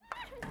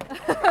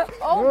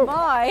Oh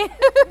my!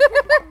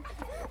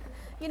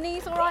 Your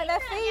knees all right there,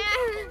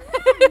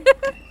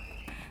 feet?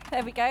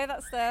 There we go,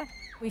 that's the...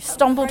 We've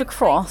stumbled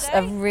across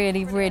a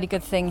really, really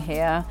good thing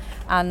here,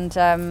 and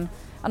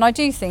I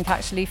do think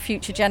actually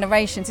future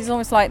generations, it's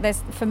almost like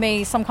there's, for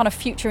me, some kind of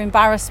future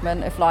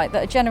embarrassment of like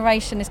that a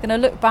generation is going to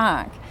look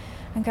back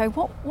and go,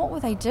 what were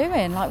they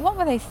doing? Like, what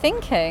were they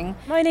thinking?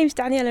 My name's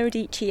Daniela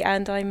Radici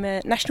and I'm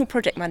a National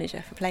Project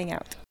Manager for Playing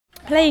Out.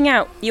 Playing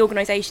Out, the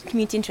organisation,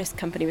 community interest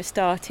company, was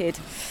started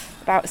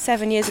about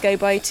 7 years ago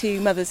by two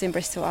mothers in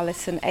Bristol,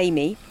 Alice and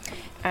Amy,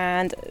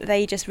 and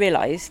they just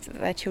realised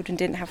that their children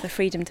didn't have the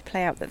freedom to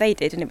play out that they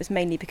did, and it was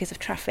mainly because of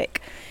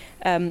traffic.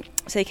 So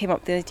they came up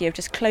with the idea of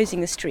just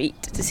closing the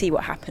street to see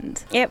what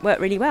happened. Yeah, it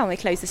worked really well. They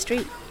closed the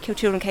street,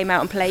 children came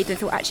out and played and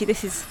thought, actually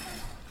this is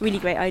a really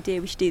great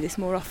idea, we should do this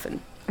more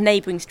often.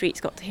 Neighbouring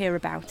streets got to hear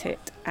about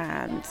it,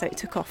 and so it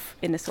took off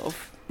in a sort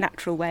of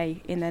natural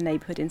way in their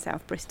neighbourhood in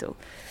South Bristol.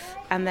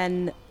 And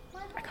then,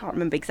 I can't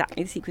remember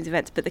exactly the sequence of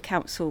events, but they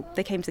came to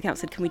the council and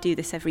said, can we do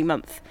this every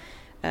month?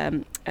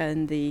 And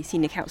the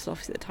senior council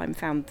officer at the time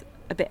found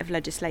a bit of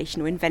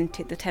legislation, or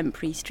invented the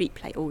Temporary Street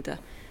Play Order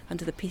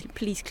under the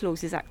Police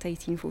Clauses Act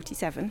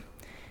 1847,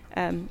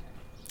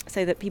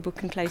 so that people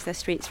can close their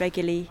streets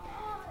regularly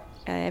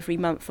every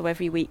month or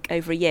every week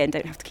over a year and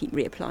don't have to keep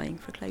reapplying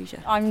for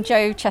closure. I'm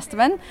Jo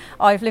Chesterman.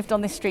 I've lived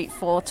on this street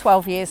for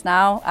 12 years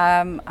now,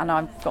 and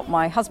I've got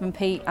my husband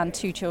Pete and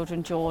two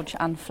children, George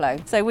and Flo.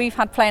 So we've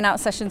had playing out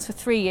sessions for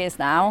 3 years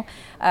now.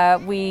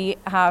 We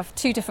have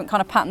two different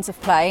kind of patterns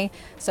of play.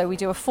 So we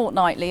do a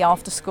fortnightly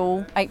after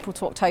school, April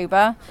to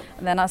October,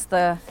 and then as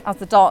the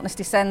darkness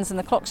descends and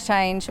the clocks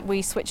change,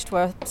 we switch to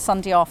a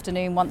Sunday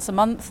afternoon once a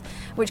month,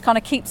 which kind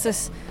of keeps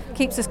us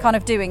kind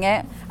of doing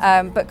it,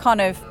 but kind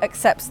of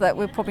accepts that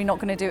we're probably not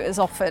going to do it as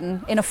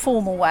often in a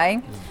formal way.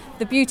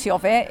 The beauty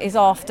of it is,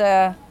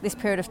 after this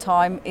period of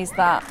time, is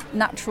that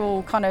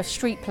natural kind of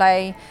street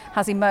play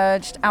has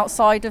emerged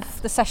outside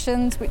of the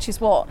sessions, which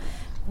is what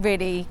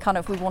really kind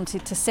of we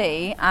wanted to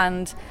see.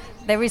 And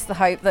there is the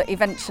hope that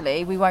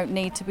eventually we won't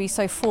need to be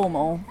so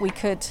formal. We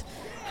could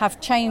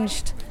have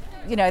changed,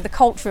 you know, the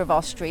culture of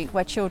our street,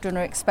 where children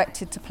are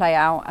expected to play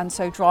out, and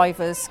so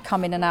drivers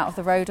come in and out of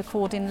the road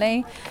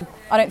accordingly.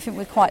 I don't think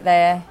we're quite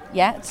there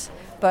yet,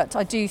 but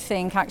I do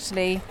think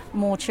actually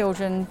more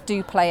children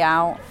do play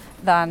out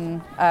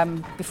than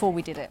before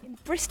we did it. In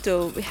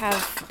Bristol, we have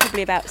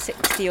probably about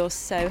 60 or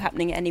so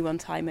happening at any one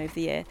time over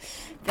the year.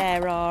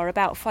 There are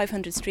about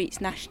 500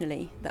 streets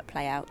nationally that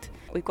play out.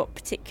 We've got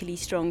particularly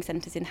strong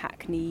centres in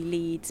Hackney,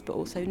 Leeds, but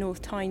also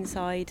North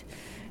Tyneside,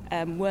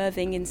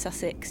 Worthing in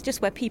Sussex,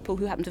 just where people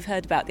who happen to have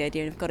heard about the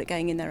idea and have got it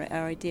going in their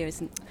ideas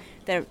and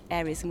their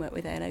areas and work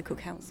with their local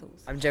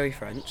councils. I'm Joey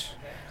French.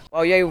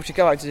 Well, you're able to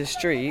go out to the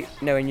street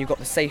knowing you've got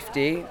the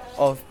safety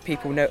of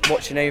people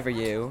watching over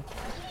you,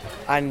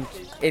 and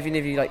even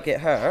if you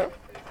get hurt,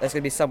 there's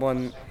going to be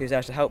someone who's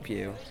there to help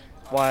you.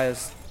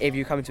 Whereas if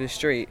you come into the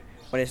street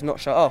when it's not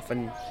shut off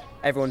and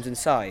everyone's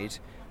inside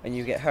and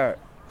you get hurt,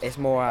 it's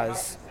more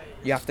as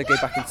you have to go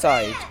back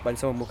inside when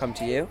someone will come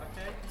to you.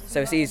 So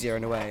it's easier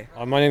in a way.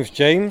 My name's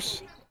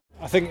James.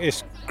 I think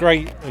it's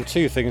great in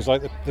two things,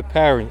 like the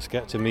parents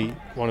get to meet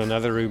one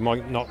another who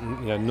might not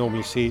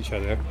normally see each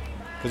other,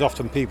 because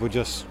often people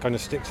just kind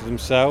of stick to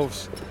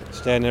themselves,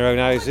 stay in their own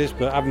houses,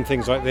 but having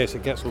things like this,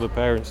 it gets all the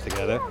parents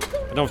together,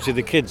 and obviously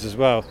the kids as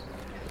well.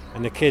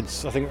 And the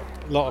kids, I think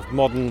a lot of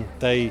modern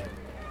day,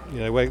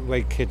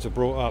 way kids are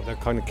brought up, they're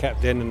kind of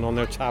kept in and on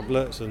their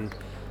tablets and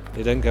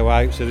they don't go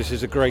out, so this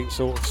is a great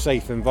sort of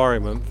safe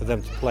environment for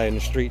them to play in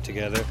the street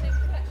together.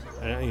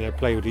 And,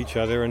 play with each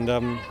other and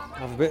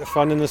have a bit of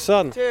fun in the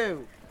sun.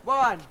 2,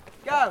 1,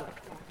 go!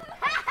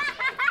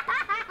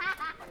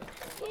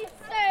 He's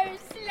so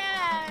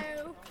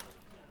slow.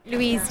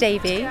 Louise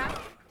Davey.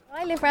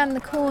 I live around the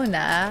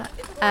corner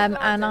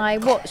and I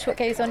watch what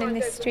goes on in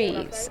this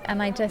street,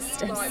 and I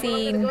just have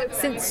seen,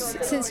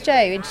 since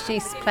Jo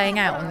introduced playing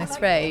out on this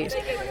road,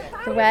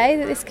 the way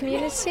that this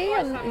community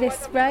on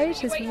this road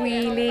has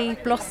really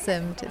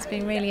blossomed. It's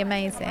been really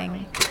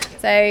amazing.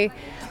 So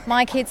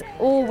my kids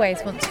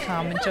always want to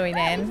come and join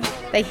in.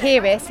 They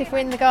hear us. If we're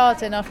in the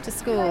garden after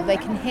school, they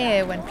can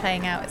hear when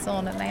playing out is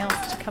on, and they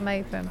ask to come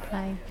over and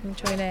play and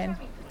join in.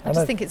 I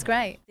just think it's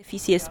great. If you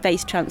see a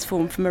space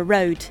transform from a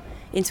road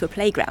into a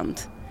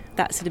playground,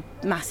 that's a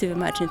massive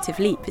imaginative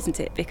leap, isn't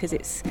it? Because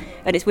it's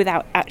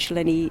without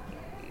any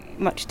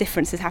much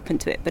difference has happened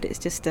to it, but it's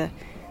just it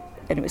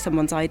was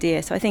someone's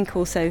idea. So I think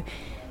also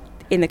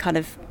in the kind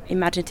of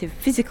imaginative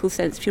physical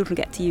sense, children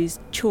get to use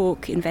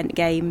chalk, invent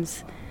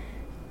games,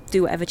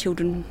 do whatever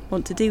children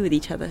want to do with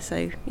each other.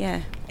 So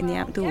yeah, in the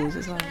outdoors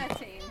as well.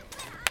 13,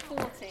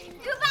 14,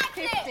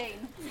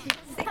 15,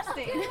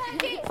 16,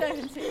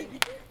 17,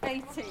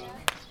 18,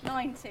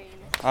 19.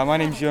 My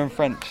name's Ewan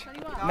French.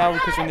 Now,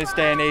 because in this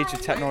day and age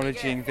of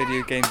technology and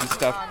video games and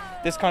stuff,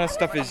 this kind of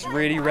stuff is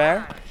really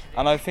rare,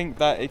 and I think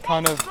that it's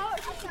kind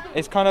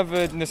of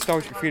a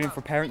nostalgic feeling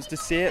for parents to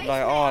see it,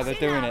 like, oh, they're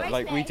doing it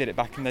like we did it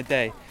back in the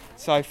day.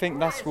 So I think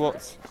that's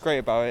what's great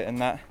about it, and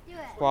that,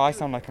 well, I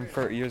sound like I'm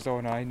 30 years old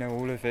and I know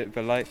all of it,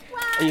 but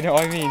You know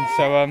what I mean?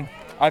 So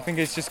I think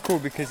it's just cool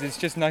because it's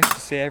just nice to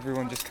see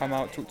everyone just come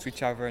out, talk to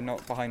each other and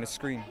not behind a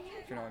screen.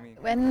 You know what I mean?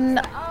 When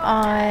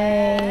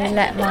I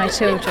let my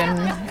children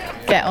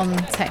get on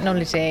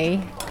technology,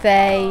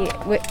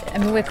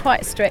 we're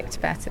quite strict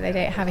about it. They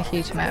don't have a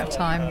huge amount of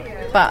time,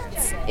 but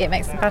it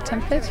makes them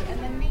bad-tempered.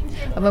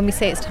 And when we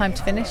say it's time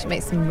to finish, it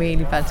makes them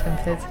really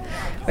bad-tempered.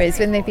 Whereas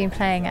when they've been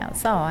playing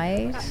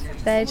outside,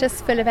 they're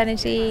just full of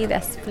energy, they're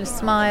full of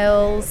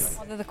smiles.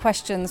 One of the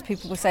questions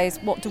people will say is,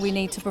 what do we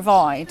need to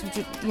provide?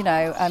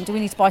 Do we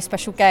need to buy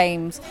special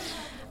games?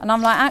 And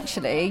I'm like,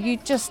 actually,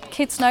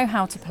 kids know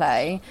how to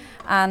play,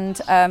 and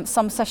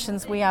some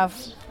sessions we have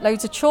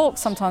loads of chalk,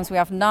 sometimes we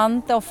have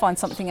none. They'll find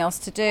something else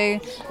to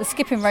do. The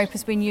skipping rope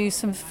has been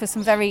used for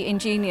some very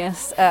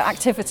ingenious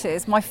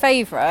activities. My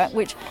favourite,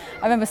 which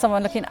I remember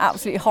someone looking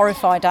absolutely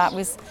horrified at,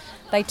 was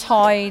they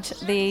tied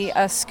the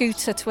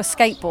scooter to a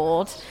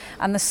skateboard,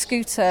 and the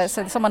scooter,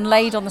 so someone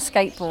laid on the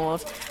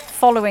skateboard,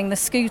 following the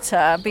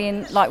scooter,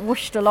 being like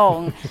whooshed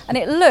along, and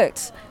it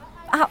looked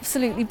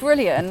absolutely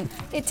brilliant.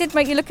 It did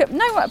make you look at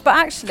but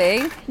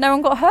actually no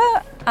one got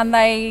hurt, and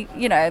they,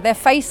 their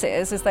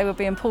faces as they were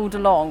being pulled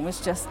along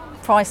was just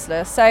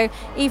priceless. So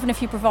even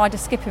if you provide a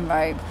skipping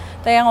rope,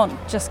 they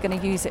aren't just going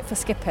to use it for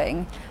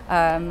skipping,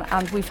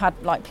 and we've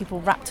had like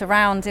people wrapped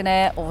around in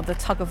it, or the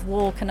tug of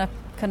war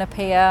can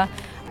appear.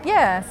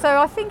 So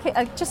I think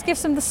it just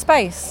gives them the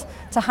space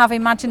to have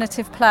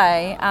imaginative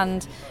play,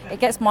 and it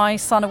gets my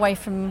son away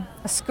from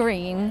a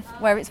screen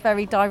where it's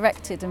very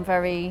directed and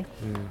very,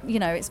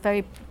 it's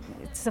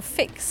a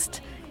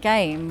fixed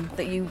game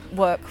that you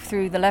work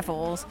through the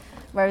levels,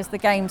 whereas the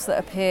games that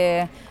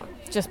appear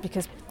just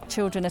because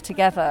children are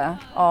together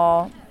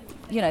are,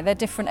 they're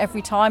different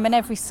every time, and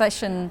every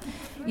session,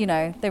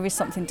 there is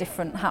something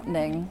different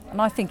happening,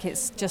 and I think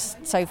it's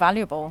just so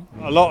valuable.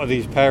 A lot of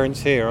these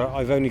parents here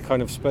I've only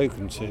kind of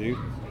spoken to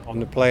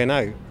on the playing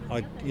out.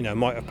 I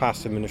might have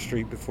passed them in the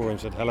street before and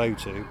said hello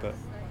to, but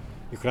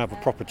you can have a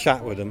proper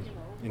chat with them,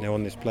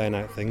 on this playing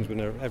out things when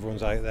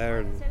everyone's out there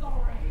and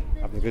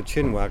having a good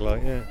chin wag,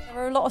 There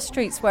are a lot of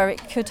streets where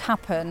it could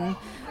happen.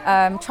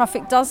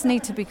 Traffic does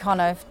need to be kind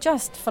of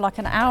just for like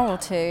an hour or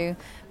two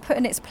put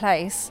in its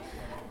place,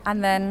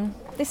 and then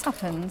this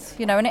happens,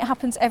 and it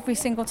happens every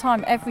single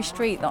time. Every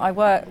street that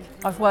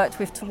I've worked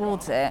with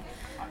towards it,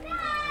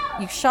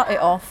 you shut it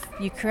off,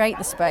 you create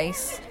the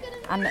space,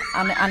 and it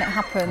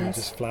happens.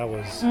 Just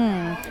flowers.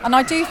 And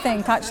I do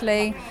think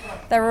actually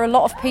there are a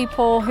lot of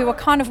people who are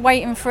kind of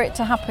waiting for it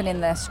to happen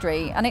in their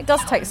street, and it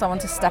does take someone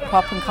to step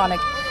up and kind of,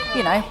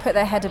 put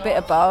their head a bit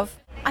above.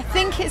 I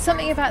think it's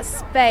something about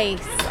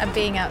space and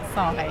being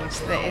outside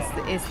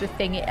that is the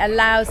thing. It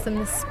allows them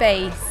the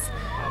space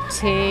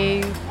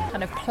to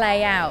kind of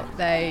play out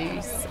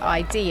those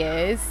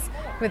ideas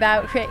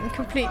without creating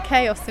complete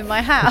chaos in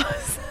my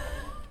house.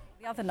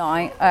 The other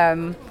night,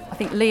 I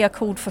think Leah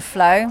called for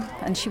Flo,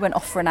 and she went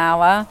off for an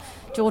hour.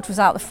 George was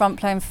out the front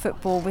playing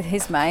football with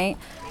his mate,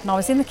 and I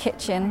was in the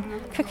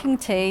kitchen cooking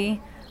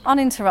tea,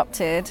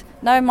 uninterrupted,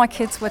 knowing my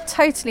kids were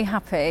totally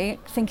happy,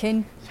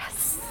 thinking,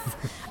 yes,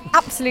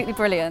 absolutely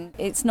brilliant.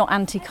 It's not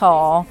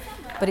anti-car,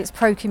 but it's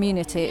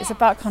pro-community. It's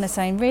about kind of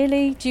saying,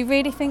 really, do you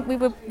really think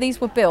these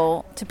were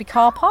built to be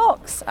car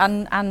parks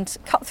and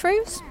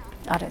cut-throughs?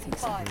 I don't think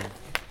so. 5,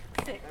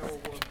 6,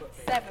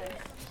 7,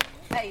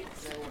 8,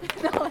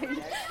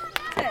 9,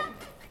 10,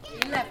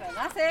 11,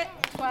 that's it,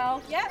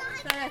 12, yep,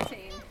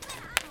 13,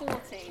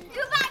 14,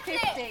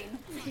 15,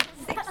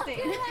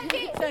 16,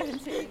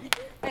 17,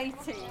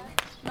 18,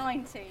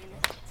 19,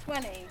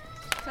 20,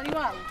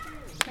 21,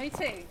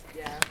 22,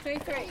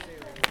 23.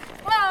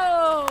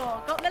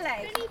 Whoa, got the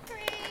leg. 23,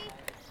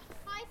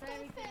 5,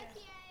 30.